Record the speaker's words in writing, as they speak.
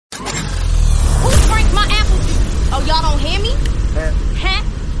Y'all don't hear me? Huh?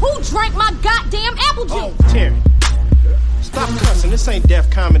 Who drank my goddamn apple juice? Oh, Terry. Stop cussing. This ain't Def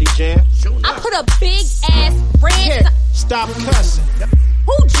Comedy Jam. I put a big ass red. Terry, stop cussing.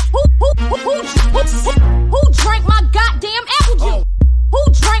 Who drank my goddamn apple juice?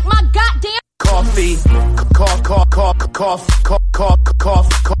 Who drank my goddamn Coffee.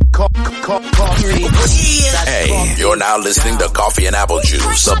 Hey, you're now listening to Coffee and Apple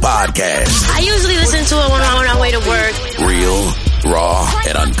Juice, a podcast. I usually listen to it when I'm on my way to work. Real, raw,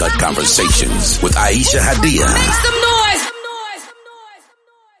 and uncut conversations with Aisha Hadia. Make some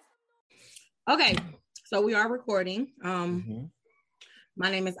noise! Okay, so we are recording. My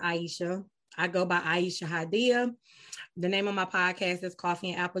name is Aisha. I go by Aisha Hadia. The name of my podcast is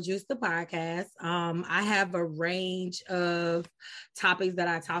Coffee and Apple Juice, the podcast. I have a range of topics that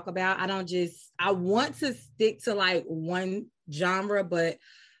I talk about. I want to stick to like one genre, but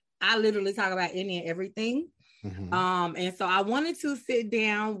I literally talk about any and everything. And so I wanted to sit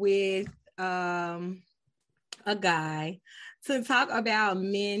down with a guy to talk about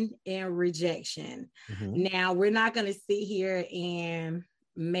men and rejection. Now, we're not going to sit here and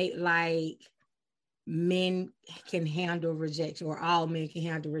make like men can handle rejection or all men can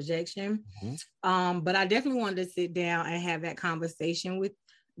handle rejection. But I definitely wanted to sit down and have that conversation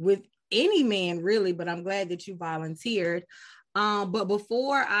with any man really, but I'm glad that you volunteered. But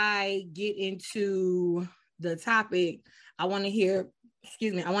before I get into the topic, I want to hear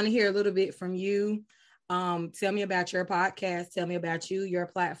a little bit from you. Tell me about your podcast. Tell me about you, your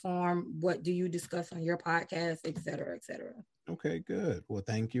platform. What do you discuss on your podcast, et cetera, et cetera. Okay, good. Well,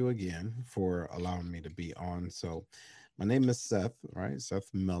 thank you again for allowing me to be on. So my name is Seth, right?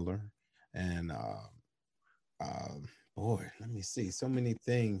 Seth Miller. And boy, let me see. So many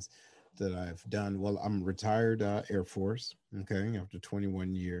things that I've done. Well, I'm retired Air Force, okay, after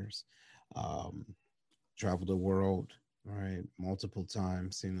 21 years. Traveled the world, right, multiple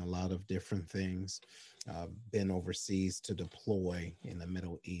times, seen a lot of different things. Been overseas to deploy in the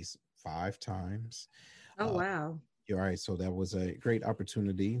Middle East 5 times. Oh, wow. You're right. So that was a great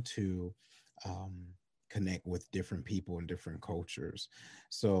opportunity to connect with different people and different cultures.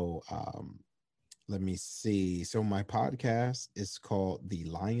 So let me see. So my podcast is called The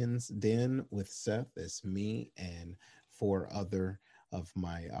Lion's Den with Seth. It's me and 4 other of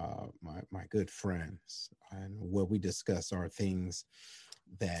my my good friends, and what we discuss are things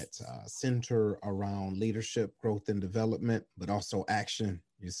that center around leadership, growth, and development, but also action.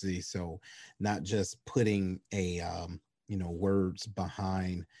 You see, so not just putting a words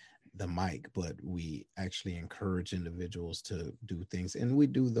behind the mic, but we actually encourage individuals to do things, and we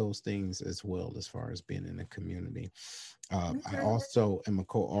do those things as well as far as being in the community. I also am a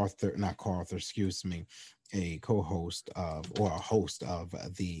a co-host or a host of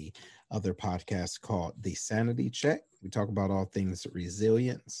the other podcast called The Sanity Check. We talk about all things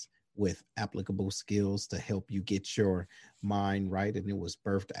resilience with applicable skills to help you get your mind right. And it was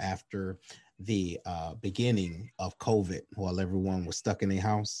birthed after the beginning of COVID while everyone was stuck in their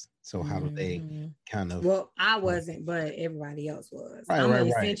house. So how do they kind of... Well, I wasn't, but everybody else was. I'm an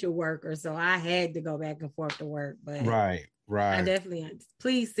essential worker, so I had to go back and forth to work. But Right. I definitely,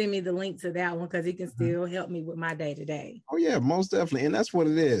 please send me the link to that one because it can still help me with my day to day. Oh yeah, most definitely. And that's what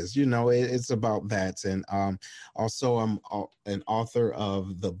it is. You know, it's about that. And also I'm an author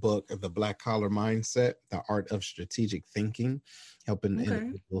of the book, The Black Collar Mindset, The Art of Strategic Thinking, helping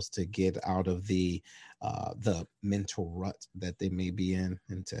individuals to get out of the mental rut that they may be in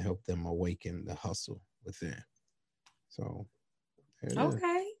and to help them awaken the hustle within. So,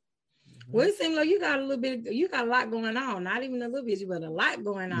 okay. Well, it seems like you got a lot going on. Not even a little bit, but a lot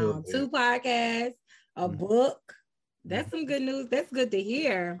going on. 2 podcasts, a book. That's some good news. That's good to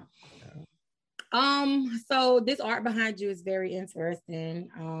hear. So this art behind you is very interesting.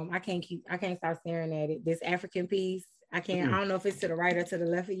 I can't stop staring at it. This African piece. I don't know if it's to the right or to the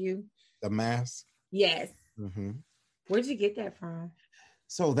left of you. The mask. Yes. Where'd you get that from?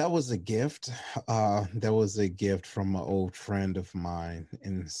 So that was a gift. That was a gift from an old friend of mine.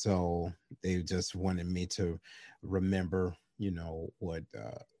 And so they just wanted me to remember, what,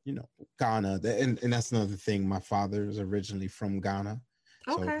 Ghana. And that's another thing. My father is originally from Ghana.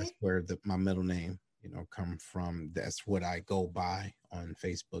 So that's where my middle name, come from. That's what I go by on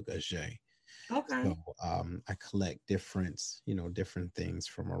Facebook as Jay. Okay. So I collect different things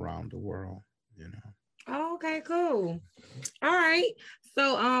from around the world, Oh, okay, cool. All right.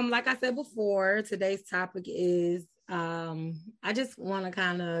 So, like I said before, today's topic is, I just want to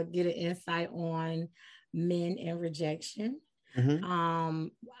kind of get an insight on men and rejection.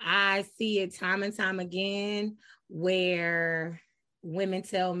 I see it time and time again where women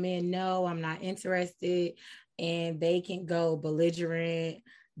tell men, no, I'm not interested. and they can go belligerent.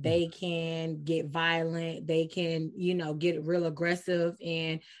 They can get violent. They can, get real aggressive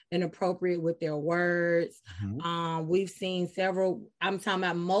and inappropriate with their words. We've seen I'm talking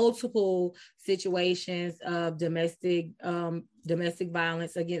about multiple situations of domestic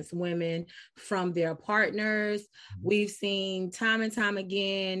violence against women from their partners. We've seen time and time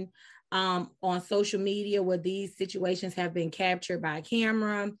again on social media where these situations have been captured by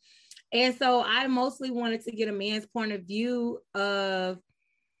camera. And so I mostly wanted to get a man's point of view of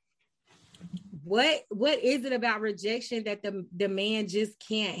what is it about rejection that the man just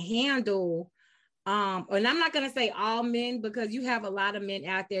can't handle. And I'm not going to say all men, because you have a lot of men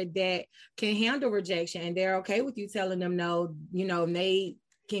out there that can handle rejection and they're okay with you telling them no, and they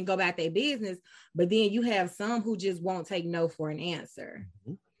can go about their business. But then you have some who just won't take no for an answer.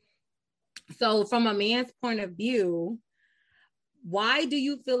 So from a man's point of view, why do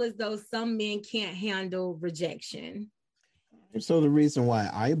you feel as though some men can't handle rejection? So the reason why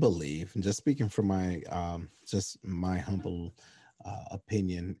I believe, and just speaking from my my humble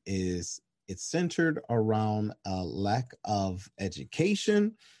opinion, is it's centered around a lack of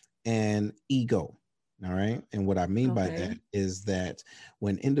education and ego. All right. And what I mean by that is that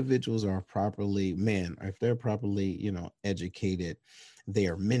when individuals are properly if they're properly, educated, they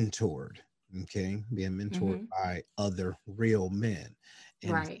are mentored. Okay. Being mentored by other real men.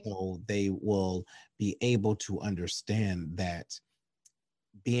 And so they will be able to understand that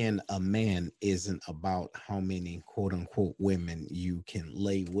being a man isn't about how many quote unquote women you can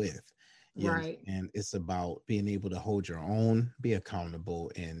lay with. And it's about being able to hold your own, be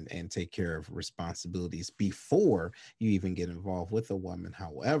accountable, and take care of responsibilities before you even get involved with a woman.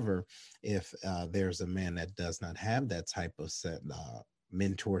 However, if there's a man that does not have that type of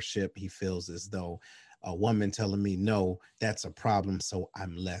mentorship, he feels as though a woman telling me no, that's a problem, so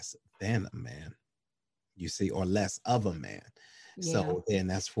I'm less than a man, you see, or less of a man. So then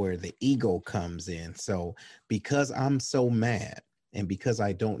that's where the ego comes in. So because I'm so mad and because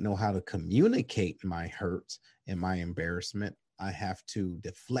I don't know how to communicate my hurt and my embarrassment, I have to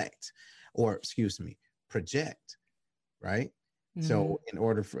deflect, or project, right? So in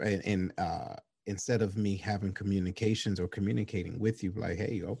order for, instead of me having communications or communicating with you, like,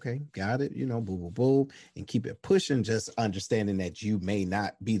 hey, okay, got it, boo, boo, boo, and keep it pushing, just understanding that you may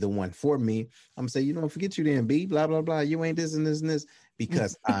not be the one for me. I'm gonna say, forget you then, B, blah, blah, blah. You ain't this and this and this,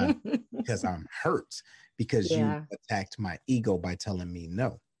 because I'm hurt, because you attacked my ego by telling me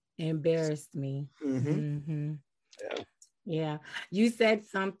no. Embarrassed me. Yeah. You said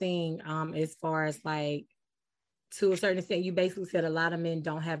something as far as like, to a certain extent, you basically said a lot of men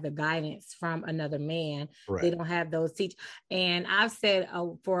don't have the guidance from another man. They don't have those teachers. And I've said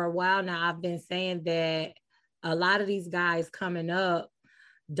for a while now, I've been saying that a lot of these guys coming up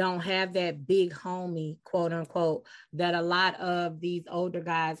don't have that big homie, quote unquote, that a lot of these older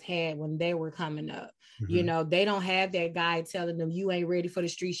guys had when they were coming up. They don't have that guy telling them, you ain't ready for the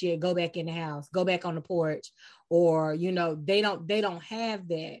streets yet, go back in the house, go back on the porch, or, they don't have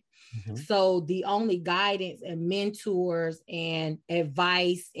that. So the only guidance and mentors and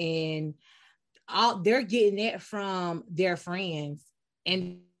advice and all, they're getting it from their friends,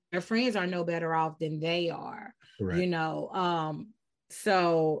 and their friends are no better off than they are.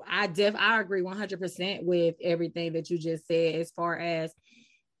 So I agree 100% with everything that you just said, as far as,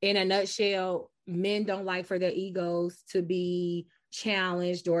 in a nutshell, men don't like for their egos to be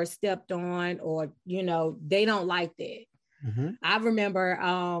challenged or stepped on, or, they don't like that. I remember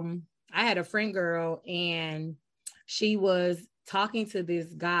I had a friend girl, and she was talking to this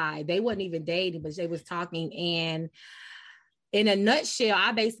guy. They wasn't even dating, but they was talking. And in a nutshell,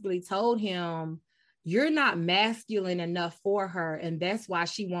 I basically told him, you're not masculine enough for her, and that's why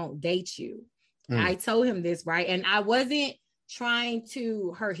she won't date you. I told him this, right? And I wasn't trying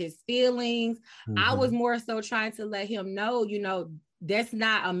to hurt his feelings. I was more so trying to let him know, that's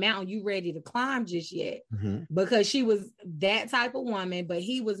not a mountain you ready to climb just yet, because she was that type of woman, but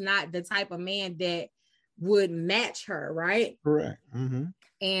he was not the type of man that would match her, right? Correct.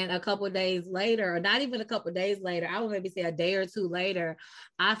 And a couple of days later, or not even a couple of days later, I would maybe say a day or two later,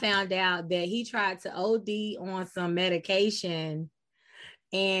 I found out that he tried to OD on some medication.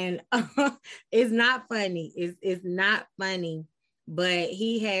 And it's not funny. It's not funny, but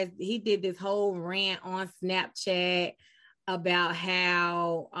he did this whole rant on Snapchat about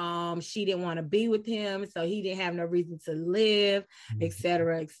how she didn't want to be with him, so he didn't have no reason to live, et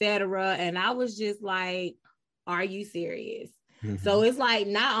cetera, et cetera. And I was just like, are you serious? So it's like,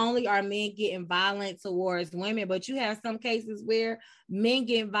 not only are men getting violent towards women, but you have some cases where men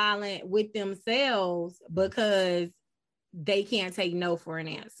get violent with themselves because they can't take no for an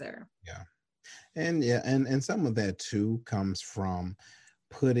answer. And yeah, and some of that too comes from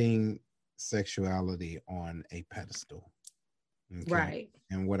putting sexuality on a pedestal. Okay. Right.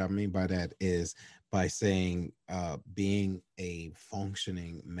 And what I mean by that is by saying being a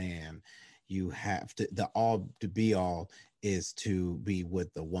functioning man, you have to, the all to be all is to be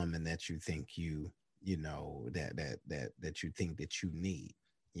with the woman that you think you know that you think that you need.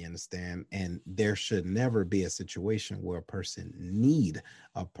 You understand? And there should never be a situation where a person need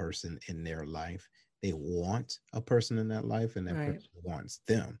a person in their life. They want a person in that life, and that Right. person wants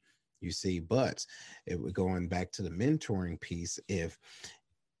them. You see, but it would going back to the mentoring piece. If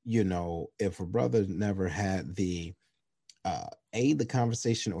you know, if a brother never had the the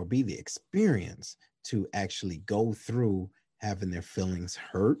conversation or b the experience to actually go through having their feelings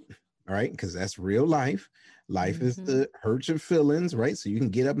hurt, right? Because that's real life. Life is the hurt your feelings, right? So you can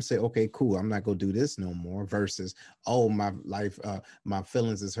get up and say, okay, cool, I'm not gonna do this no more, versus, oh, my life, my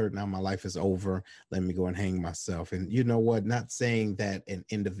feelings is hurt, now my life is over, let me go and hang myself. And you know what, not saying that an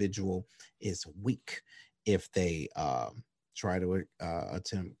individual is weak if they try to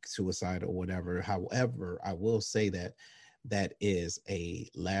attempt suicide or whatever. However, I will say that that is a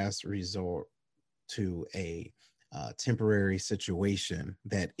last resort to a temporary situation,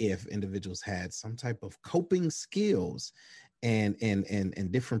 that if individuals had some type of coping skills and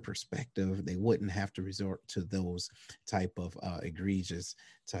different perspective, they wouldn't have to resort to those type of egregious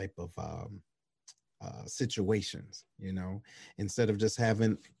type of situations, you know, instead of just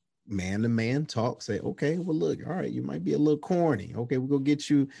having man-to-man talk, say, okay, well, look, all right, you might be a little corny, okay, we're gonna get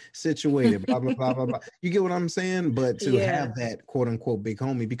you situated, blah blah blah blah blah. You get what I'm saying? But to have that quote unquote big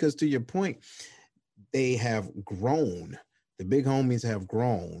homie, because to your point, they have grown, the big homies have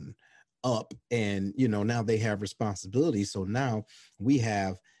grown up, and you know, now they have responsibility. So now we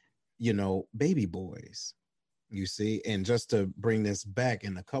have, you know, baby boys, you see. And just to bring this back,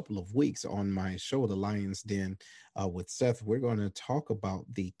 in a couple of weeks on my show, The Lion's Den with Seth, we're going to talk about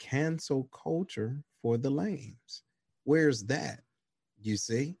the cancel culture for the lames. Where's that? You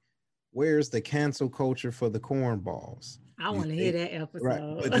see, where's the cancel culture for the cornballs? I want to hear that episode.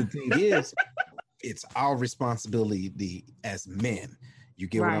 Right. But the thing is, it's our responsibility as men. You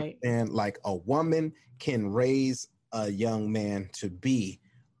get what I'm saying? Like, a woman can raise a young man to be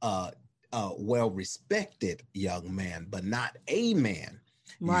a well-respected young man, but not a man.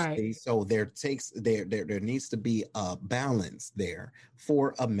 Right. See? So there needs to be a balance there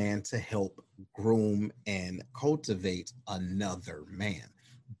for a man to help groom and cultivate another man.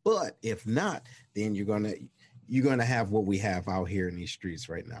 But if not, then you're gonna have what we have out here in these streets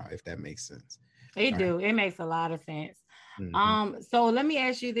right now, if that makes sense. It makes a lot of sense. So let me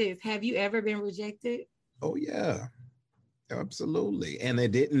ask you this: have you ever been rejected? Oh yeah, absolutely. And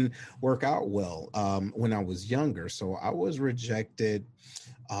it didn't work out well when I was younger. So I was rejected,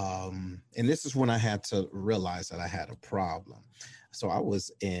 and this is when I had to realize that I had a problem. So I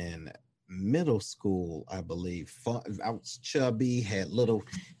was in middle school, I believe. I was chubby, had little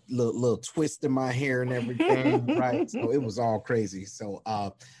twist in my hair and everything, right? So it was all crazy. So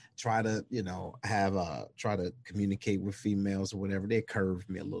try to, you know, try to communicate with females or whatever. They curved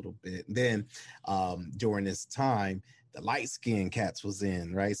me a little bit. Then during this time, the light-skinned cats was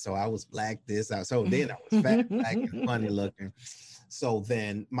in, right? So I was black so then I was fat, black, and funny looking. So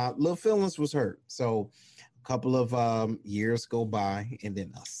then my little feelings was hurt. So a couple of years go by, and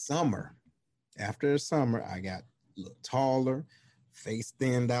then after a summer, I got a little taller, face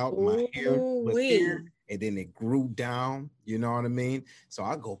thinned out, my hair was here, and then it grew down, you know what I mean? So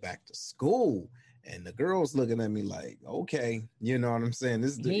I go back to school, and the girls looking at me like, okay, you know what I'm saying?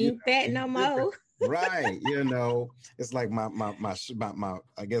 This is ain't fat no more. Right, you know, it's like my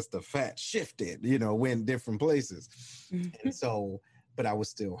I guess the fat shifted, you know, went different places. And so, but I was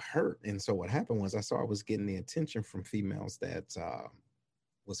still hurt. And so what happened was, I saw I was getting the attention from females that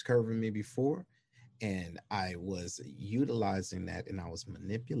was curving me before, and I was utilizing that, and I was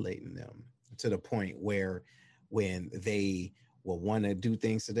manipulating them to the point where when they will want to do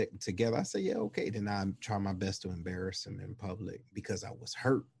things together, I say, yeah, okay, then I try my best to embarrass them in public, because I was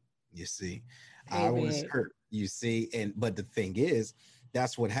hurt. You see, I was hurt, you see. But the thing is,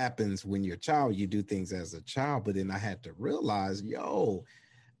 that's what happens when you're a child. You do things as a child. But then I had to realize,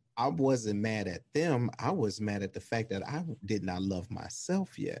 I wasn't mad at them. I was mad at the fact that I did not love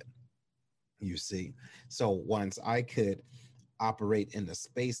myself yet, you see. So once I could operate in the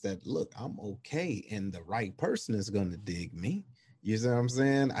space that, look, I'm okay, and the right person is going to dig me. You see what I'm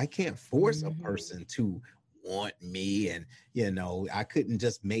saying? I can't force a person to want me, and you know, I couldn't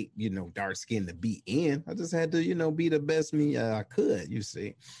just make, you know, dark skin to be in. I just had to, you know, be the best me I could, you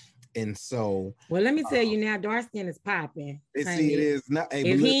see. And so, well, let me tell you now, dark skin is popping. See, it is not. Hey,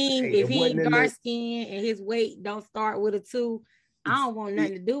 if he ain't dark the, skin and his weight don't start with a 2, I don't want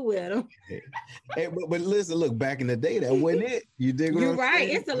nothing to do with him. Hey, but listen, look, back in the day, that wasn't it. You dig? You're right.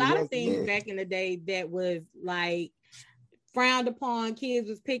 It's a lot of things back in the day that was like frowned upon. Kids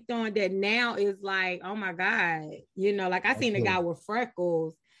was picked on. That now is like, oh my God, you know. Like I seen a guy with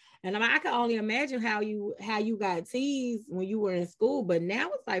freckles, and I can only imagine how you got teased when you were in school. But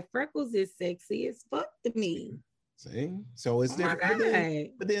now it's like freckles is sexy as fuck to me. See, so it's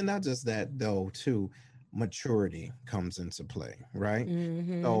different. But then not just that though, too. Maturity comes into play, right?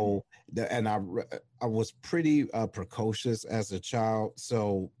 Mm-hmm. So I was pretty precocious as a child,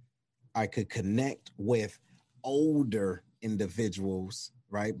 so I could connect with older individuals,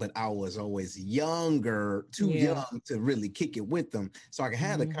 right? But I was always young to really kick it with them, so I could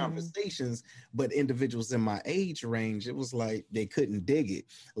have the conversations. But individuals in my age range, it was like they couldn't dig it.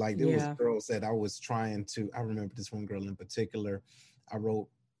 Like there was girls that I was trying to. I remember this one girl in particular.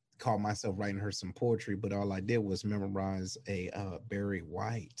 Called myself writing her some poetry, but all I did was memorize a Barry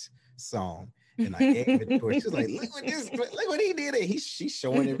White song, and I gave it to her. She's like, "Look what he did!" She's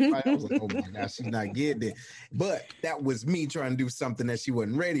showing everybody. I was like, "Oh my gosh, she's not getting it." But that was me trying to do something that she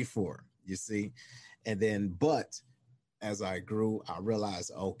wasn't ready for. You see, and then, but as I grew, I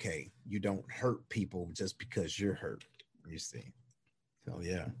realized, okay, you don't hurt people just because you're hurt. You see, so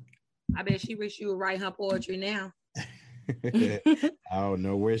yeah. I bet she wish you would write her poetry now. I don't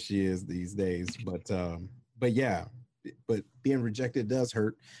know where she is these days, but yeah, but being rejected does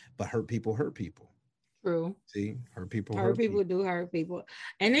hurt, but hurt people. True. See, hurt people do hurt people,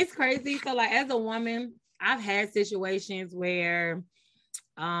 and it's crazy. So, like as a woman, I've had situations where,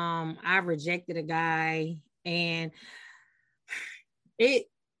 I've rejected a guy, and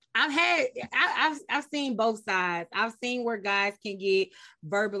I've seen both sides. I've seen where guys can get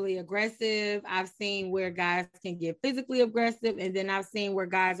verbally aggressive. I've seen where guys can get physically aggressive. And then I've seen where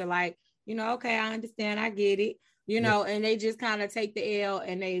guys are like, you know, okay, I understand. I get it, you know, and they just kind of take the L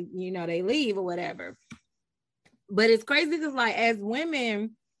and they, you know, they leave or whatever. But it's crazy because like as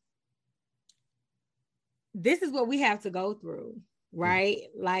women, this is what we have to go through, right?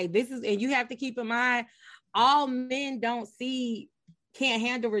 Like this is, and you have to keep in mind, all men can't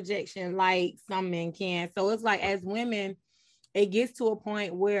handle rejection like some men can. So it's like as women, it gets to a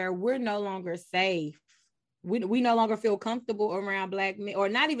point where we're no longer safe. We no longer feel comfortable around Black men, or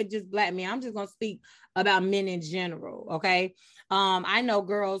not even just Black men. I'm just gonna speak about men in general. Okay. I know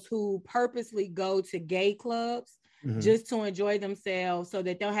girls who purposely go to gay clubs just to enjoy themselves so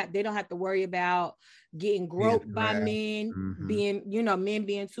that they don't have to worry about getting groped by men, being, you know, men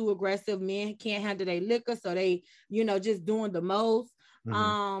being too aggressive. Men can't handle their liquor, so they, you know, just doing the most.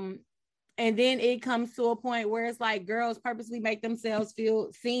 And then it comes to a point where it's like girls purposely make themselves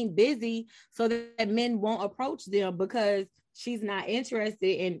seem busy so that men won't approach them because she's not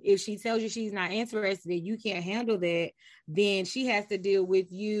interested. And if she tells you she's not interested and you can't handle that, then she has to deal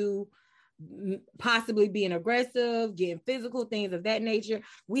with you possibly being aggressive, getting physical, things of that nature.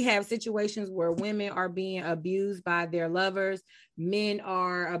 We have situations where women are being abused by their lovers. Men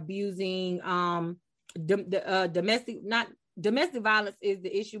are abusing domestic violence is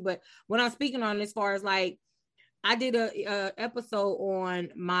the issue, but what I'm speaking on as far as like, I did a episode on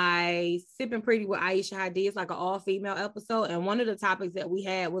my Sipping Pretty with Aisha Hadid. It's like an all-female episode, and one of the topics that we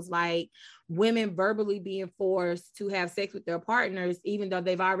had was like women verbally being forced to have sex with their partners, even though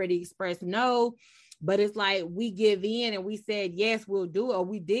they've already expressed no. But it's like we give in and we said, yes, we'll do it, or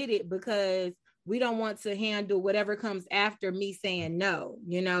we did it because we don't want to handle whatever comes after me saying no.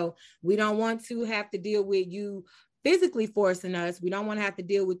 You know, we don't want to have to deal with you physically forcing us. We don't want to have to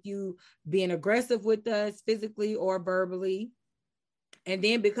deal with you being aggressive with us physically or verbally. And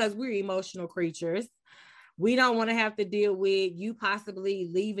then because we're emotional creatures, we don't want to have to deal with you possibly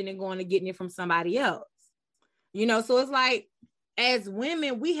leaving and going and getting it from somebody else. You know, so it's like, as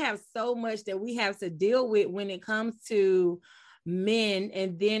women, we have so much that we have to deal with when it comes to men.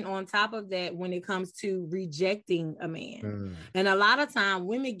 And then on top of that, when it comes to rejecting a man. And a lot of time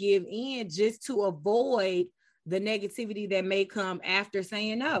women give in just to avoid the negativity that may come after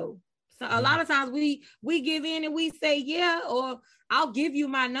saying no. So a lot of times we give in and we say, yeah, or I'll give you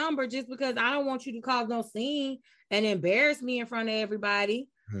my number just because I don't want you to cause no scene and embarrass me in front of everybody.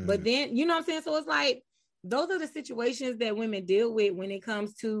 But then, you know what I'm saying? So it's like, those are the situations that women deal with when it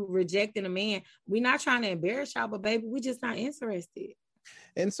comes to rejecting a man. We're not trying to embarrass y'all, but baby, we're just not interested.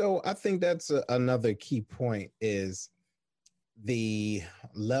 And so I think that's another key point is the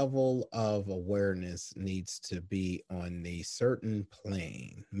level of awareness needs to be on a certain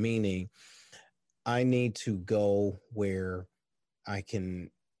plane, meaning I need to go where I can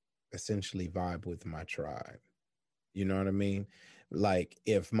essentially vibe with my tribe. You know what I mean? Like,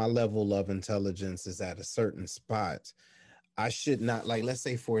 if my level of intelligence is at a certain spot, I should not, like, let's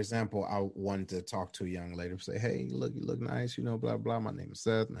say, for example, I wanted to talk to a young lady, say, hey, look, you look nice, you know, blah, blah. My name is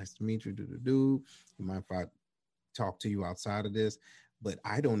Seth. Nice to meet you. You mind if I talk to you outside of this? But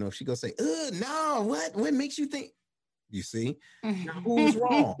I don't know if she gonna say, no, what makes you think? You see? Now, who's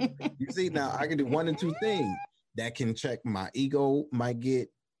wrong? You see, now I can do one and two things that can check my ego,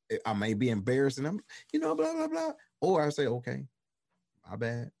 I may be embarrassed and I'm, you know, blah, blah, blah. Or I say, okay, my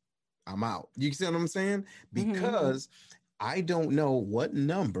bad, I'm out. You see what I'm saying? Because I don't know what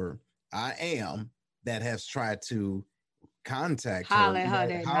number I am that has tried to contact holler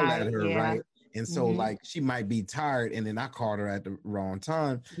at her, right? And so, like, she might be tired, and then I called her at the wrong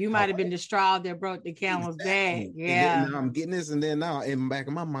time. You might have been the straw that broke the camel's back. Yeah. And then now I'm getting this, and then now in the back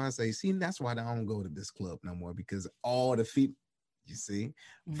of my mind, say, see, that's why I don't go to this club no more, because all the feet, you see,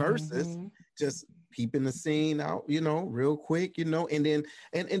 versus just peeping the scene out, you know, real quick, you know, and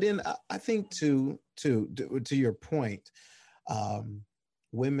then I think to your point,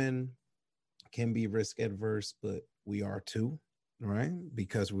 women can be risk adverse, but we are too, right?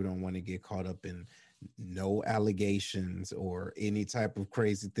 Because we don't want to get caught up in no allegations or any type of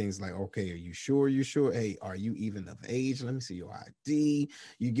crazy things like, okay, are you sure? Hey, are you even of age? Let me see your ID.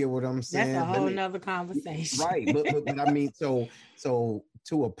 You get what I'm saying? That's a whole nother conversation. Right. But I mean, so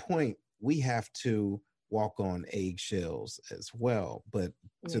to a point, we have to walk on eggshells as well, but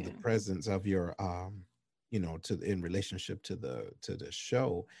to the presence of your, you know, in relationship to the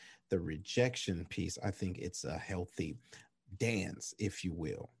show, the rejection piece, I think it's a healthy dance, if you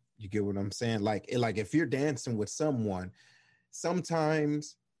will. You get what I'm saying? Like if you're dancing with someone,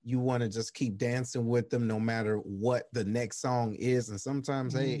 sometimes you want to just keep dancing with them no matter what the next song is. And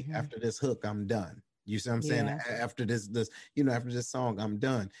sometimes, hey, after this hook, I'm done. You see what I'm saying? After this, you know, after this song, I'm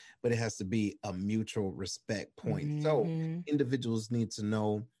done. But it has to be a mutual respect point. So individuals need to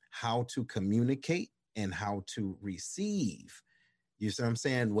know how to communicate and how to receive. You see what I'm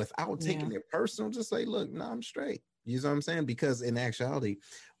saying? Without taking it personal, just say, look, no, I'm straight. You see what I'm saying? Because in actuality,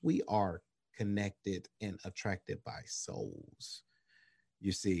 we are connected and attracted by souls.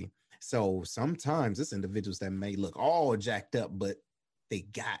 You see? So sometimes it's individuals that may look all jacked up, but they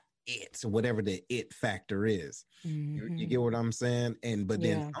got it, whatever the it factor is. You get what I'm saying? But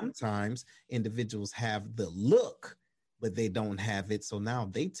then sometimes individuals have the look, but they don't have it. So now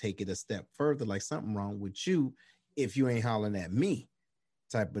they take it a step further, like something wrong with you if you ain't hollering at me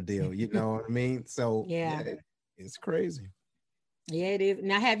type of deal. You know what I mean? So yeah, it's crazy. Yeah, it is.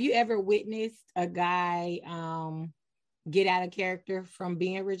 Now, have you ever witnessed a guy get out of character from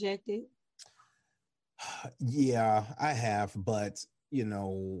being rejected? Yeah, I have, but you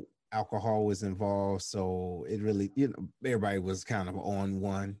know, alcohol was involved, so it really, you know, everybody was kind of on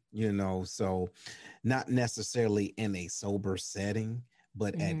one, you know, so not necessarily in a sober setting,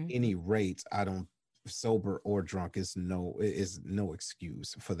 but at any rate, I don't, sober or drunk is no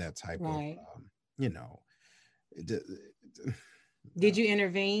excuse for that type of, you know. Did you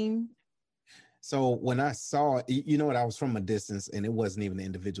intervene? So when I saw it, you know what, I was from a distance and it wasn't even the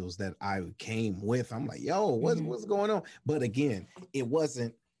individuals that I came with. I'm like, yo, what's going on? But again, it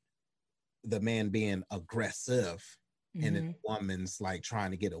wasn't the man being aggressive and the woman's like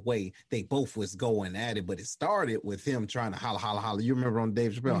trying to get away. They both was going at it, but it started with him trying to holla, holla, holla. You remember on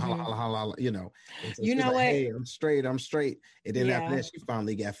Dave Chappelle, holla, holla, holla, holla, you know. So you know like, what? hey, I'm straight. And then after that, she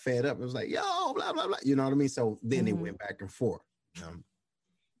finally got fed up. It was like, yo, blah, blah, blah. You know what I mean? So then it went back and forth.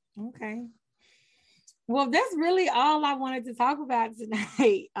 Okay. Well, that's really all I wanted to talk about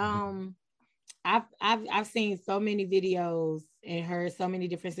tonight. I've seen so many videos and heard so many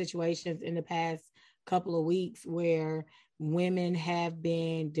different situations in the past couple of weeks where women have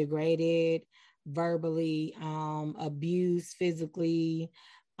been degraded verbally, abused physically,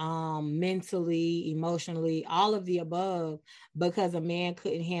 mentally, emotionally, all of the above, because a man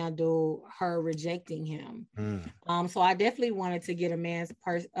couldn't handle her rejecting him. So I definitely wanted to get a man's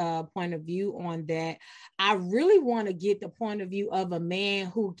point of view on that. I really want to get the point of view of a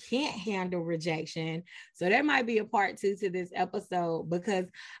man who can't handle rejection. So there might be a part 2 to this episode, because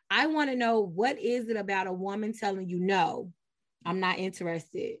I want to know, what is it about a woman telling you, no, I'm not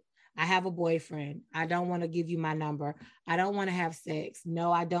interested. I have a boyfriend. I don't want to give you my number. I don't want to have sex.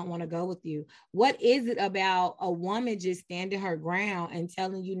 No, I don't want to go with you. What is it about a woman just standing her ground and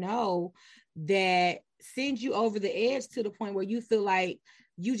telling you no that sends you over the edge to the point where you feel like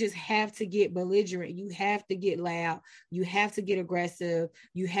you just have to get belligerent. You have to get loud. You have to get aggressive.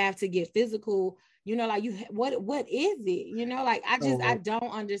 You have to get physical. You know, like what is it? You know, like I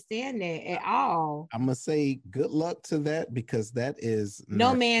don't understand that at all. I'm gonna say good luck to that, because that is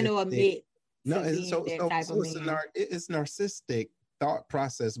no man will admit. No, it's narcissistic thought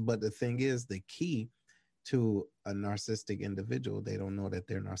process. But the thing is, the key to a narcissistic individual, they don't know that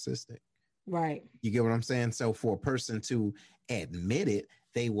they're narcissistic. Right. You get what I'm saying? So for a person to admit it,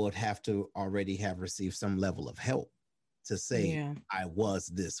 they would have to already have received some level of help to say, I was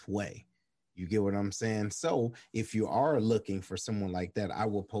this way. You get what I'm saying? So if you are looking for someone like that, I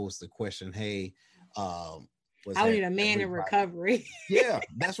will pose the question, hey, I would need a man in recovery. Yeah,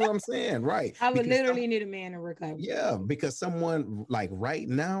 that's what I'm saying. Right. I would literally need a man in recovery. Yeah, because someone like right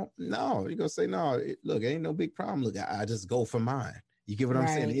now, no, you're going to say, no, look, ain't no big problem. Look, I just go for mine. You get what I'm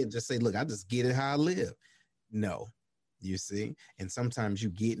saying? He'll just say, look, I just get it how I live. No, you see? And sometimes you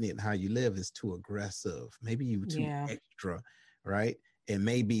getting it how you live is too aggressive. Maybe you too extra, right? And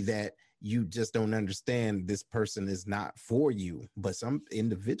maybe that you just don't understand this person is not for you. But some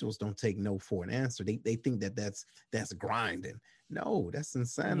individuals don't take no for an answer. They think that that's grinding. No, that's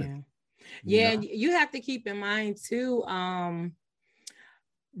insanity. Yeah, you have to keep in mind too,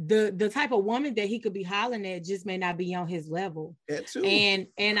 the type of woman that he could be hollering at just may not be on his level. That too. And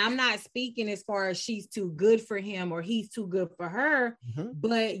I'm not speaking as far as she's too good for him or he's too good for her,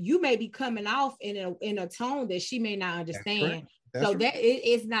 but you may be coming off in a tone that she may not understand. So that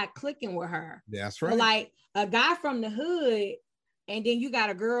it's not clicking with her. That's right. But like a guy from the hood, and then you got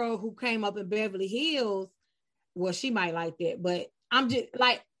a girl who came up in Beverly Hills. Well, she might like that, but I'm just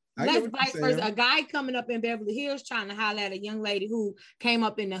like, let's vice versa. A guy coming up in Beverly Hills trying to holler at a young lady who came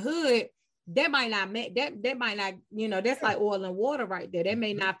up in the hood, that might not, you know, that's like oil and water right there. That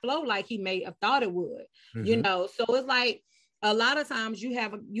may not flow like he may have thought it would, you know. So it's like a lot of times you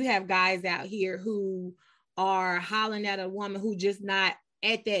have guys out here who are hollering at a woman who just not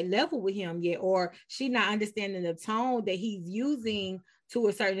at that level with him yet, or she not understanding the tone that he's using to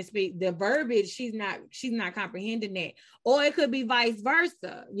a certain speed, the verbiage, she's not comprehending that, or it could be vice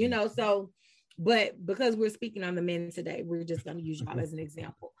versa, you know. So, but because we're speaking on the men today, we're just going to use y'all as an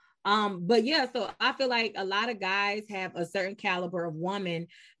example. But yeah, so I feel like a lot of guys have a certain caliber of woman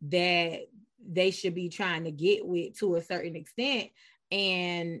that they should be trying to get with to a certain extent,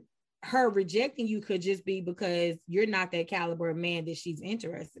 and her rejecting you could just be because you're not that caliber of man that she's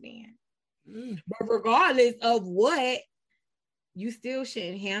interested in. But regardless of what, you still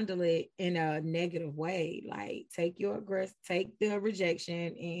shouldn't handle it in a negative way. Like take the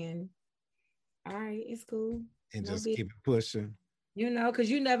rejection, and all right, it's cool. And just keep it pushing. You know, because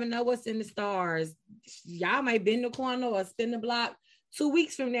you never know what's in the stars. Y'all might bend the corner or spin the block 2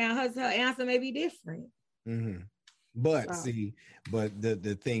 weeks from now. Her answer may be different. But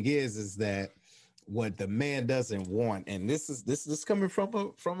the thing is that what the man doesn't want, and this is coming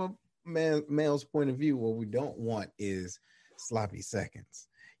from a male's point of view, what we don't want is sloppy seconds.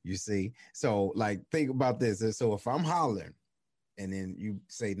 You see, so like think about this. So if I'm hollering, and then you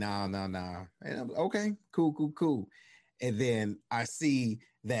say nah, and I'm okay, cool, and then I see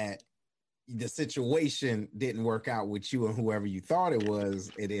that the situation didn't work out with you and whoever you thought it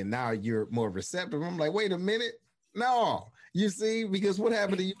was, and then now you're more receptive. I'm like, wait a minute. No, you see, because what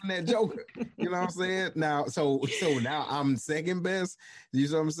happened to you and that joker? You know what I'm saying? Now, so now I'm second best. You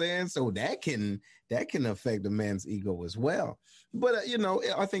know what I'm saying? So that can affect a man's ego as well. But you know,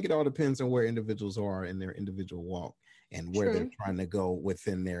 I think it all depends on where individuals are in their individual walk and where they're trying to go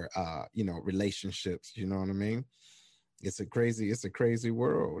within their relationships. You know what I mean? It's a crazy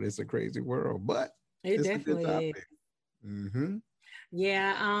world. It's a crazy world, but it definitely is.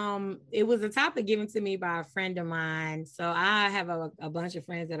 Yeah, it was a topic given to me by a friend of mine. So I have a bunch of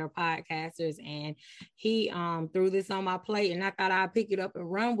friends that are podcasters, and he threw this on my plate, and I thought I'd pick it up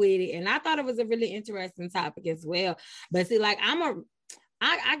and run with it. And I thought it was a really interesting topic as well. But see, like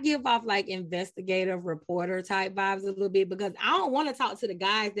I give off like investigative reporter type vibes a little bit, because I don't want to talk to the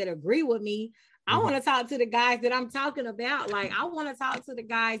guys that agree with me. I want to talk to the guys that I'm talking about. Like, I want to talk to the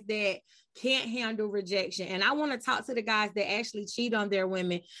guys that can't handle rejection. And I want to talk to the guys that actually cheat on their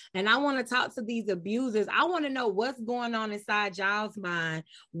women. And I want to talk to these abusers. I want to know what's going on inside y'all's mind.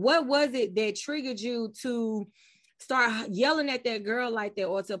 What was it that triggered you to start yelling at that girl like that,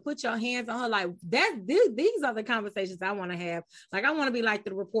 or to put your hands on her like that? These are the conversations I want to have. Like, I want to be like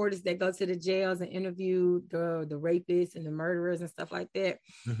the reporters that go to the jails and interview the rapists and the murderers and stuff like that.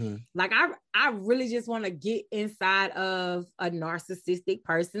 Like, I really just want to get inside of a narcissistic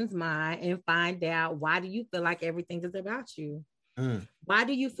person's mind and find out, why do you feel like everything is about you? Why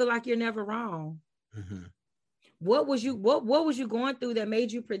do you feel like you're never wrong? what was you going through that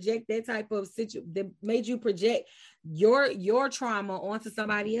made you project that type of that made you project your trauma onto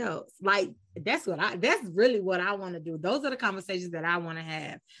somebody else? Like that's really what I want to do. Those are the conversations that I want to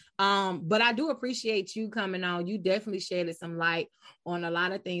have. But I do appreciate you coming on. You definitely shed some light on a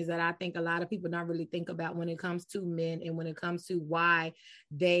lot of things that I think a lot of people don't really think about when it comes to men and when it comes to why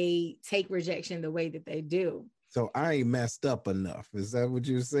they take rejection the way that they do. So I ain't messed up enough. Is that what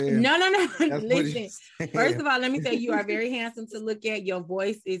you're saying? No. Listen, first of all, let me say you are very handsome to look at. Your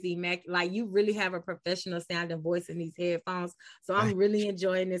voice is immaculate. Like you really have a professional sounding voice in these headphones. So I'm really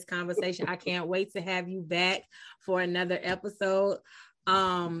enjoying this conversation. I can't wait to have you back for another episode.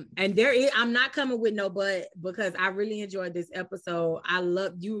 And I'm not coming with no but, because I really enjoyed this episode. I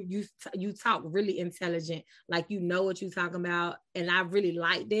love you. You talk really intelligent, like you know what you're talking about, and I really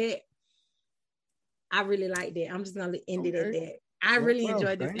liked it. I'm just gonna end it at that. I really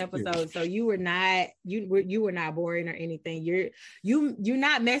enjoyed this episode. So you were not boring or anything. You're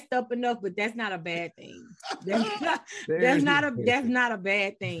not messed up enough, but that's not a bad thing. That's not a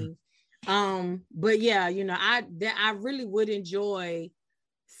bad thing. But yeah, I really would enjoy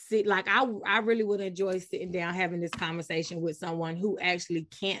I really would enjoy sitting down having this conversation with someone who actually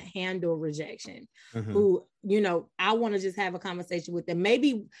can't handle rejection. Who, I want to just have a conversation with them.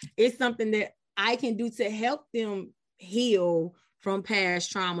 Maybe it's something that I can do to help them heal from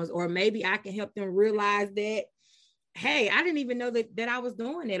past traumas, or maybe I can help them realize that, hey, I didn't even know that I was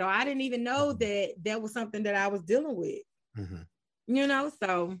doing it, or I didn't even know that was something that I was dealing with.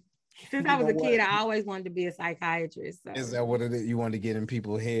 So since I was a kid, I always wanted to be a psychiatrist. So. Is that what it is? You want to get in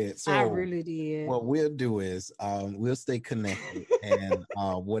people's heads? So I really did. What we'll do is we'll stay connected, and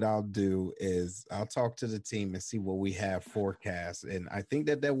what I'll do is I'll talk to the team and see what we have forecast, and I think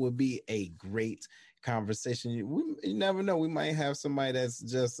that would be a great conversation. You never know; we might have somebody that's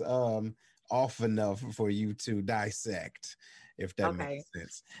just off enough for you to dissect, if that makes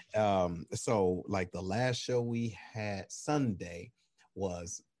sense. So like the last show we had Sunday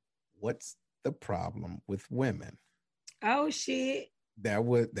was, what's the problem with women? Oh shit. That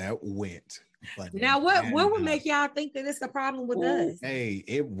went. But now what would make y'all think that it's a problem with us? Hey,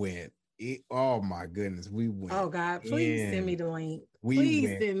 it went. Oh my goodness, we went. Oh God, please send me the link.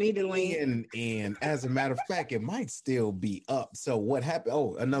 And as a matter of fact, it might still be up. So what happened?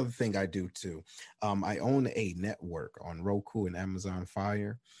 Oh, another thing I do too. I own a network on Roku and Amazon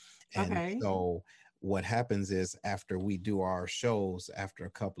Fire. And so what happens is after we do our shows, after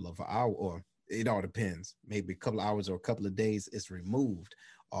a couple of hours, or it all depends, maybe a couple of hours or a couple of days, it's removed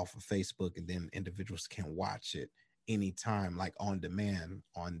off of Facebook, and then individuals can watch it anytime, like on demand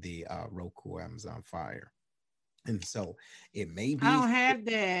on the Roku, Amazon Fire. And so it may be. I don't have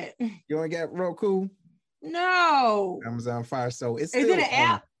that. You don't get Roku? No. Amazon Fire. So it's is it an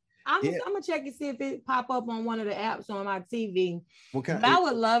app? I'm gonna check and see if it pop up on one of the apps on my TV. I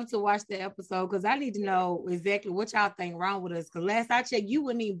would love to watch the episode because I need to know exactly what y'all think wrong with us. Because last I checked, you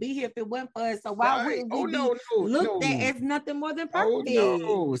wouldn't even be here if it wasn't for us. So why wouldn't we looked at as nothing more than perfect?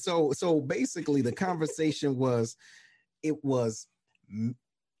 Oh no! So basically, the conversation was, it was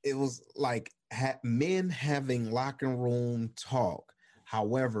like men having locker room talk.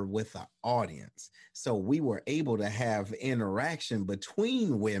 However, with the audience. So we were able to have interaction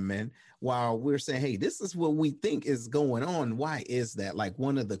between women while we're saying, hey, this is what we think is going on. Why is that? Like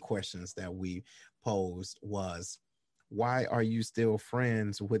one of the questions that we posed was, why are you still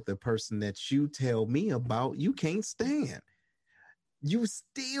friends with the person that you tell me about you can't stand? You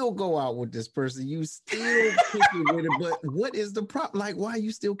still go out with this person. You still kick it with it. But what is the problem? Like, why are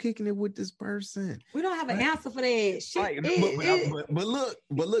you still kicking it with this person? We don't have an answer for that. Shit. But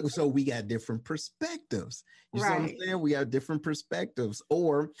look. So we got different perspectives. You see what I'm saying? We have different perspectives.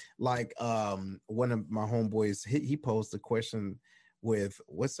 Or like one of my homeboys, he posed a question with,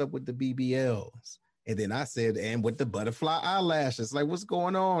 "What's up with the BBLs?" And then I said, and with the butterfly eyelashes, like, what's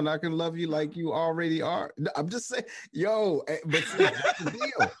going on? I can love you like you already are. I'm just saying, but that's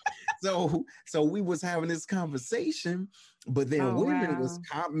the deal. So we was having this conversation, but then women was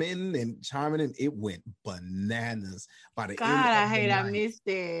commenting and chiming in. It went bananas. By the end I missed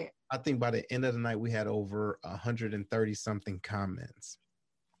it. I think by the end of the night, we had over 130 something comments.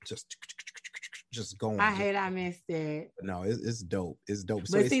 Just going. I missed it. No, it's dope. It's dope.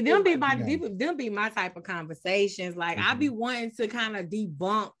 But see, them be my type of conversations. Like I be wanting to kind of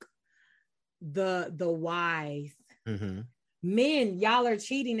debunk the whys. Men, y'all are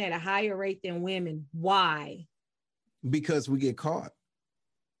cheating at a higher rate than women. Why? Because we get caught.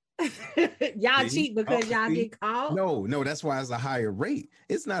 Y'all cheat because y'all get caught? No, that's why it's a higher rate.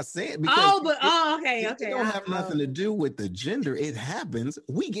 It's not saying because okay. It don't have nothing to do with the gender. It happens.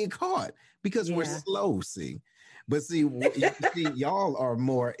 We get caught because we're slow, see. But see, y'all are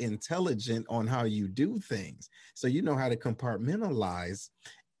more intelligent on how you do things. So you know how to compartmentalize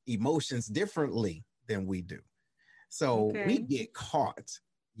emotions differently than we do. So we get caught.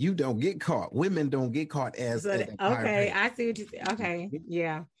 You don't get caught. Women don't get caught as okay. I see what you say. Okay,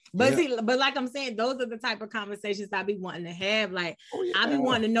 yeah. But see, but like I'm saying, those are the type of conversations I be wanting to have. Like I be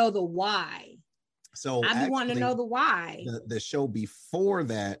wanting to know the why. So I be wanting to know the why. The show before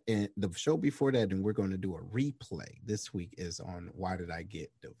that, and we're going to do a replay this week is on Why Did I Get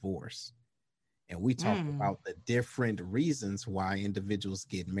Divorced? And we talked about the different reasons why individuals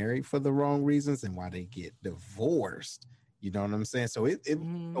get married for the wrong reasons and why they get divorced. You know what I'm saying? So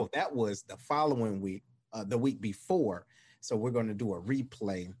that was the following week, the week before. So we're going to do a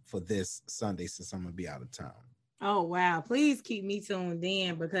replay for this Sunday since I'm going to be out of town. Oh, wow. Please keep me tuned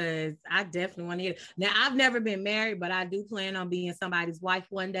in because I definitely want to hear it. Now, I've never been married, but I do plan on being somebody's wife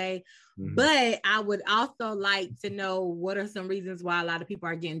one day. Mm-hmm. But I would also like to know what are some reasons why a lot of people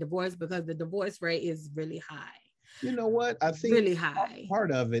are getting divorced, because the divorce rate is really high. You know what? I think really high.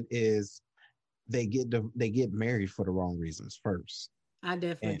 Part of it is they get married for the wrong reasons first. I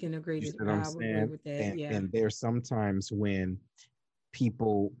definitely can agree with that. And there's sometimes when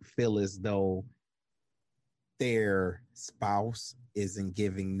people feel as though their spouse isn't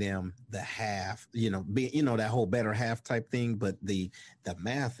giving them the half, that whole better half type thing, but the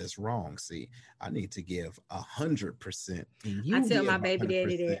math is wrong. See, I need to give 100%. I tell my baby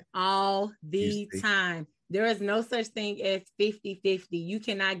daddy that all the time. There is no such thing as 50-50. You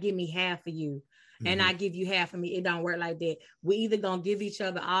cannot give me half of you and I give you half of me. It don't work like that. We either gonna give each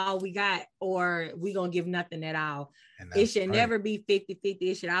other all we got or we gonna give nothing at all. It should never be 50-50.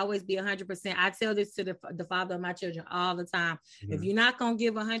 It should always be 100%. I tell this to the father of my children all the time. If you're not gonna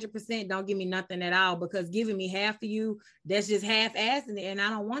give 100%, don't give me nothing at all, because giving me half of you, that's just half-assing it, and I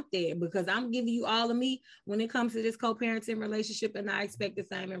don't want that, because I'm giving you all of me when it comes to this co-parenting relationship, and I expect the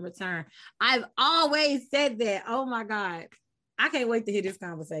same in return. I've always said that. Oh my God, I can't wait to hear this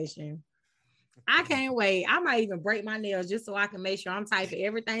conversation. I can't wait. I might even break my nails just so I can make sure I'm typing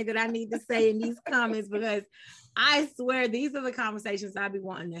everything that I need to say in these comments, because I swear these are the conversations I be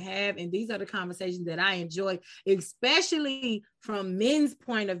wanting to have. And these are the conversations that I enjoy, especially from men's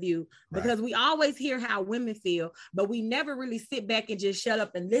point of view, because we always hear how women feel, but we never really sit back and just shut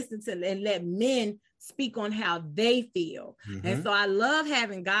up and listen to and let men speak on how they feel. And so I love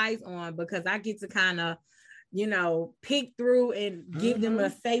having guys on, because I get to kind of, pick through and give them a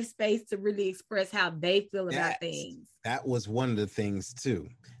safe space to really express how they feel about things. That was one of the things too,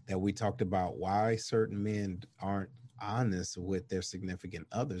 that we talked about, why certain men aren't honest with their significant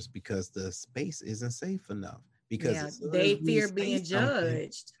others, because the space isn't safe enough, because they fear being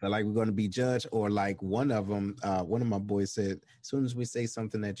judged. Like we're going to be judged, or like one of my boys said, as soon as we say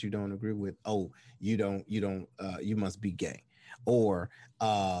something that you don't agree with, you must be gay. Or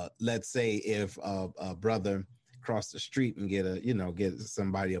let's say if a brother cross the street and get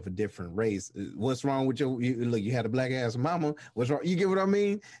somebody of a different race, what's wrong with you had a black ass mama, what's wrong? You get what I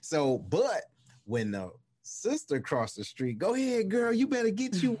mean? So, but when the sister crossed the street, go ahead, girl, you better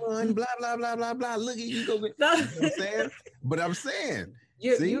get you one, blah blah blah blah blah, look at you, go get, you know what I'm saying? But I'm saying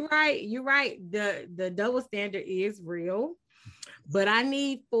you're right. The double standard is real, but I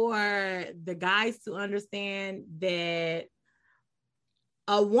need for the guys to understand that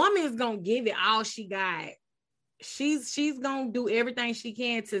a woman is gonna give it all she got. She's gonna do everything she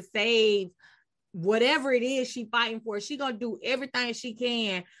can to save whatever it is she fighting for. She gonna do everything she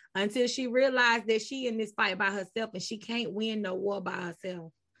can until she realizes that she in this fight by herself and she can't win no war by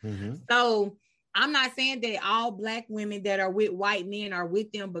herself. So I'm not saying that all black women that are with white men are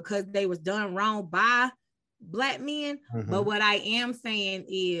with them because they was done wrong by black men. But what I am saying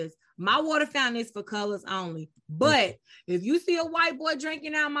is, my water fountain is for colors only. But if you see a white boy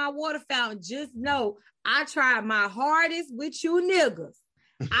drinking out my water fountain, just know I tried my hardest with you niggas.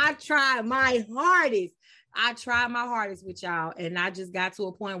 I tried my hardest with y'all. And I just got to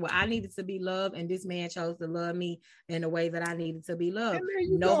a point where I needed to be loved. And this man chose to love me in the way that I needed to be loved.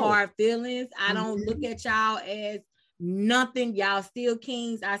 No hard feelings. I don't look at y'all as nothing. Y'all still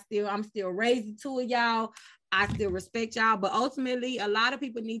kings. I'm still raising two of y'all. I still respect y'all, but ultimately, a lot of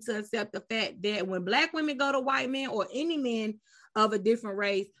people need to accept the fact that when black women go to white men or any men of a different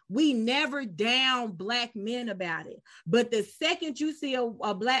race, we never down black men about it. But the second you see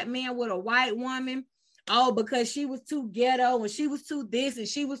a black man with a white woman, because she was too ghetto and she was too this and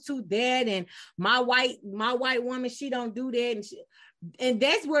she was too that, and my white woman, she don't do that, and And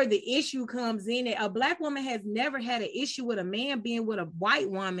that's where the issue comes in. A Black woman has never had an issue with a man being with a white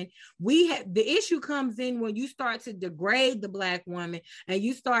woman. The issue comes in when you start to degrade the Black woman and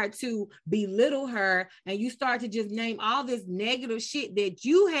you start to belittle her and you start to just name all this negative shit that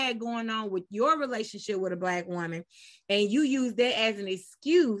you had going on with your relationship with a Black woman, and you use that as an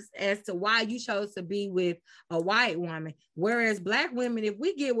excuse as to why you chose to be with a white woman. Whereas Black women, if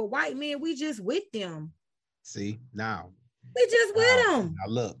we get with white men, we just with them. See, now. We just with them.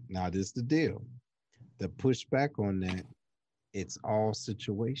 Now look, now this is the deal. The pushback on that, it's all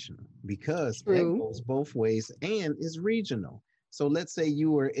situational because that goes both ways and is regional. So let's say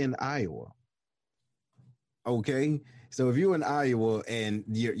you were in Iowa. Okay. So if you're in Iowa and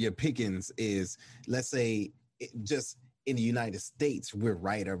your pickings is, let's say, just in the United States, we're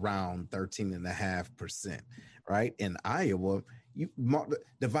right around 13.5%, right? In Iowa, you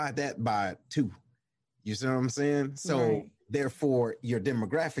divide that by 2. You see what I'm saying? So therefore, your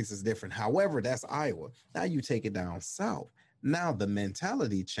demographics is different. However, that's Iowa. Now you take it down south. Now the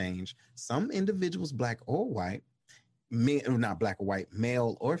mentality change. Some individuals, Black or white, not Black or white,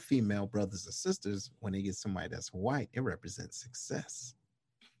 male or female brothers or sisters, when they get somebody that's white, it represents success.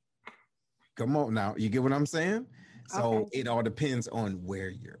 Come on now. You get what I'm saying? So it all depends on where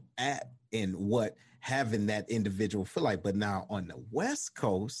you're at and what having that individual feel like. But now on the West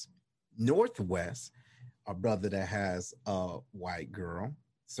Coast, Northwest, a brother that has a white girl,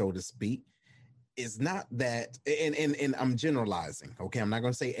 so to speak, is not that, and I'm generalizing, okay? I'm not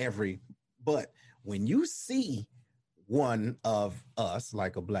going to say every, but when you see one of us,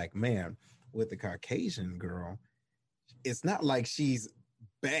 like a Black man with a Caucasian girl, it's not like she's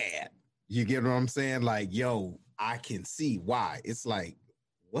bad. You get what I'm saying? Like, yo, I can see why. It's like,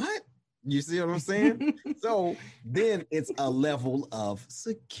 what? You see what I'm saying? So then it's a level of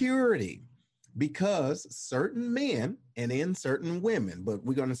security. Because certain men and in certain women, but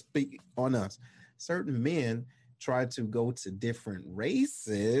we're going to speak on us, certain men try to go to different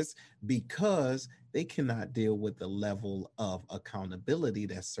races because they cannot deal with the level of accountability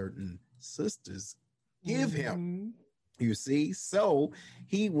that certain sisters give him. You see? So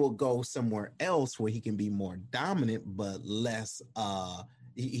he will go somewhere else where he can be more dominant, but less,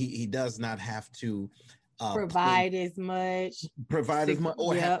 he does not have to provide as much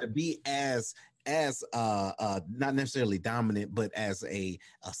or have to be as not necessarily dominant, but as a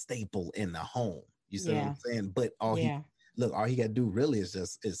staple in the home. You see what I'm saying? But all he got to do really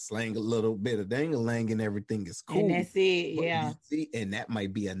is slang a little bit of dang-a-lang and everything is cool. And that's it. But you see, and that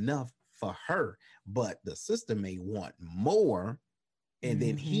might be enough for her, but the sister may want more. And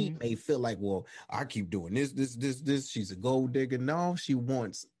then he may feel like, well, I keep doing this. She's a gold digger. No, she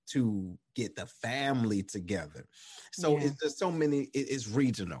wants to get the family together. So it's just so many. It's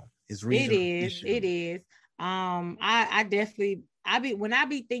regional. It's regional. It is. I definitely. When I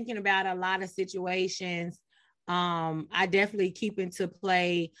be thinking about a lot of situations, I definitely keep into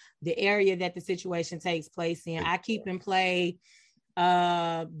play the area that the situation takes place in. I keep in play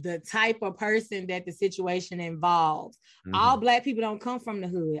the type of person that the situation involves. All Black people don't come from the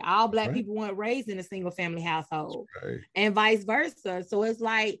hood. All Black people weren't raised in a single family household, and vice versa. So it's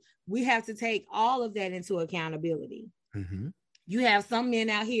like we have to take all of that into accountability. You have some men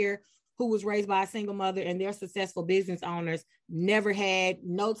out here who was raised by a single mother and they're successful business owners, never had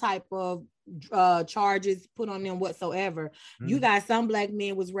no type of charges put on them whatsoever. You got some Black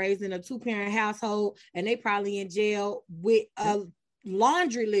men was raised in a 2-parent household and they probably in jail with a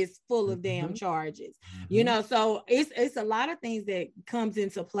laundry list full of damn charges. You know, so it's a lot of things that comes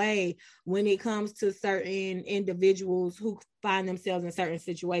into play when it comes to certain individuals who find themselves in certain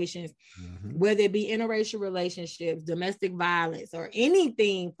situations, whether it be interracial relationships, domestic violence, or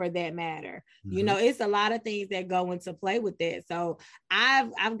anything for that matter. You know, it's a lot of things that go into play with that. So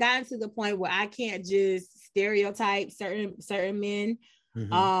I've gotten to the point where I can't just stereotype certain men,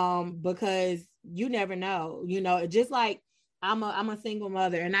 because you never know. You know, just like I'm a single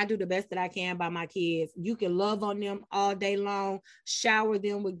mother and I do the best that I can by my kids. You can love on them all day long, shower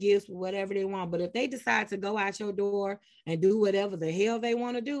them with gifts, whatever they want. But if they decide to go out your door and do whatever the hell they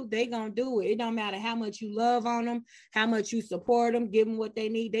want to do, they going to do it. It don't matter how much you love on them, how much you support them, give them what they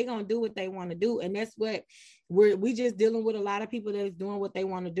need. They going to do what they want to do. And that's what we just dealing with, a lot of people that's doing what they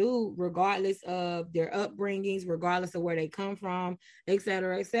want to do, regardless of their upbringings, regardless of where they come from, et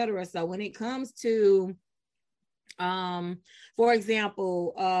cetera, et cetera. So when it comes to, for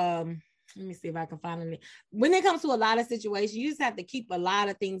example, let me see if I can find it. When it comes to a lot of situations, you just have to keep a lot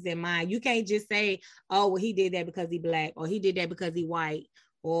of things in mind. You can't just say, oh, well, he did that because he Black, or he did that because he white,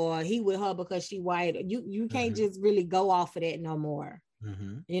 or he with her because she white. You can't just really go off of that no more.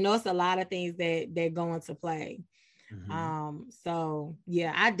 You know, it's a lot of things that go into play. So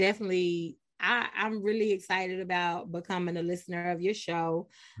yeah, I'm really excited about becoming a listener of your show.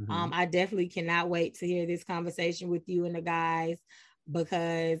 I definitely cannot wait to hear this conversation with you and the guys,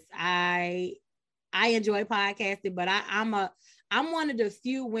 because I enjoy podcasting, but I'm one of the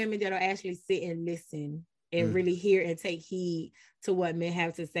few women that'll actually sit and listen and really hear and take heed to what men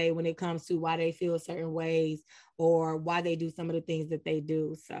have to say when it comes to why they feel certain ways or why they do some of the things that they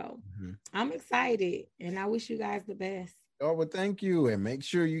do. So I'm excited, and I wish you guys the best. Oh, well, thank you. And make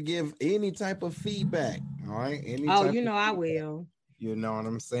sure you give any type of feedback. All right. I will. You know what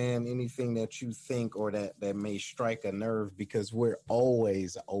I'm saying? Anything that you think or that may strike a nerve, because we're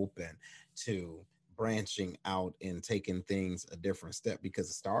always open to branching out and taking things a different step, because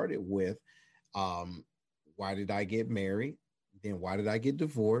it started with why did I get married? Then why did I get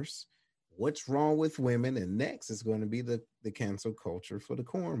divorced? What's wrong with women? And next is going to be the cancel culture for the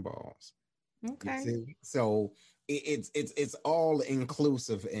cornballs. Okay. So it's all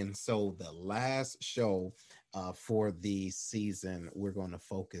inclusive. And so the last show for the season, we're going to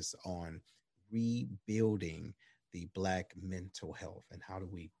focus on rebuilding the Black mental health. And how do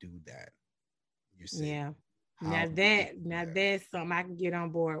we do that? You see? Yeah. Now that's something I can get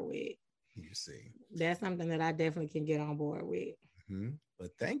on board with. You see, that's something that I definitely can get on board with. But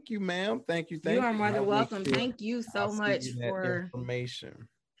thank you, ma'am. Thank you. You are more than welcome. Thank you so much for information.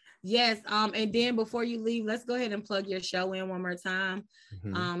 Yes. And then before you leave, let's go ahead and plug your show in one more time.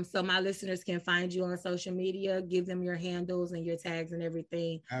 So my listeners can find you on social media, give them your handles and your tags and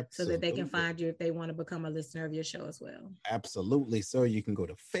everything. Absolutely. So that they can find you if they want to become a listener of your show as well. Absolutely. So you can go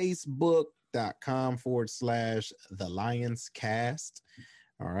to facebook.com/The Lions Cast.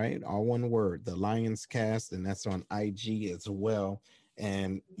 All right. All one word, The Lions Cast. And that's on IG as well.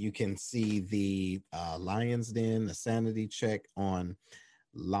 And you can see the Lions Den, the sanity check on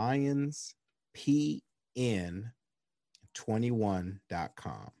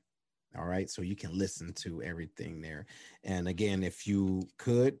LionsPN21.com. All right. So you can listen to everything there. And again, if you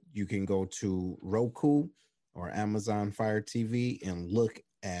can go to Roku or Amazon Fire TV and look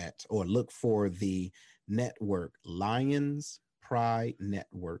for the network. Lions Pride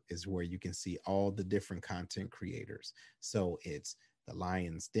Network is where you can see all the different content creators. So it's the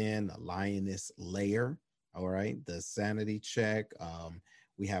Lions Den, the Lioness Layer. All right. The sanity check.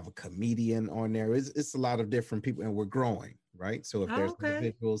 We have a comedian on there. It's a lot of different people, and we're growing, right? So if there's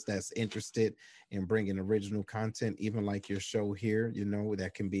individuals that's interested in bringing original content, even like your show here,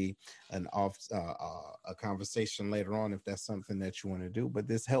 that can be a conversation later on if that's something that you want to do. But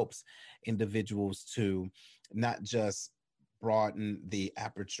this helps individuals to not just broaden the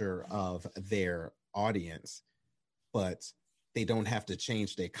aperture of their audience, but they don't have to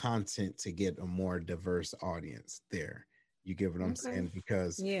change their content to get a more diverse audience there. You get what I'm saying?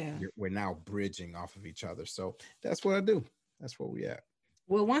 Because we're now bridging off of each other. So that's what I do. That's where we at.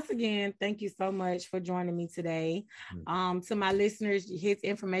 Well, once again, thank you so much for joining me today. To my listeners, his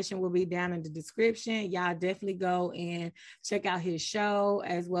information will be down in the description. Y'all definitely go and check out his show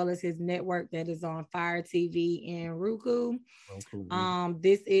as well as his network that is on Fire TV and Roku.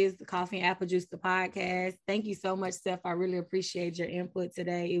 This is the Coffee and Apple Juice, the podcast. Thank you so much, Steph. I really appreciate your input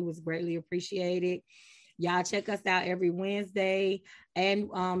today. It was greatly appreciated. Y'all check us out every Wednesday,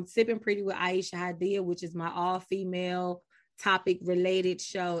 and Sipping Pretty with Aisha Hadia, which is my all-female topic related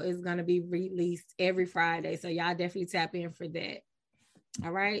show, is going to be released every Friday. So y'all definitely tap in for that.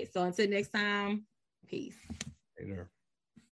 All right. So until next time, peace.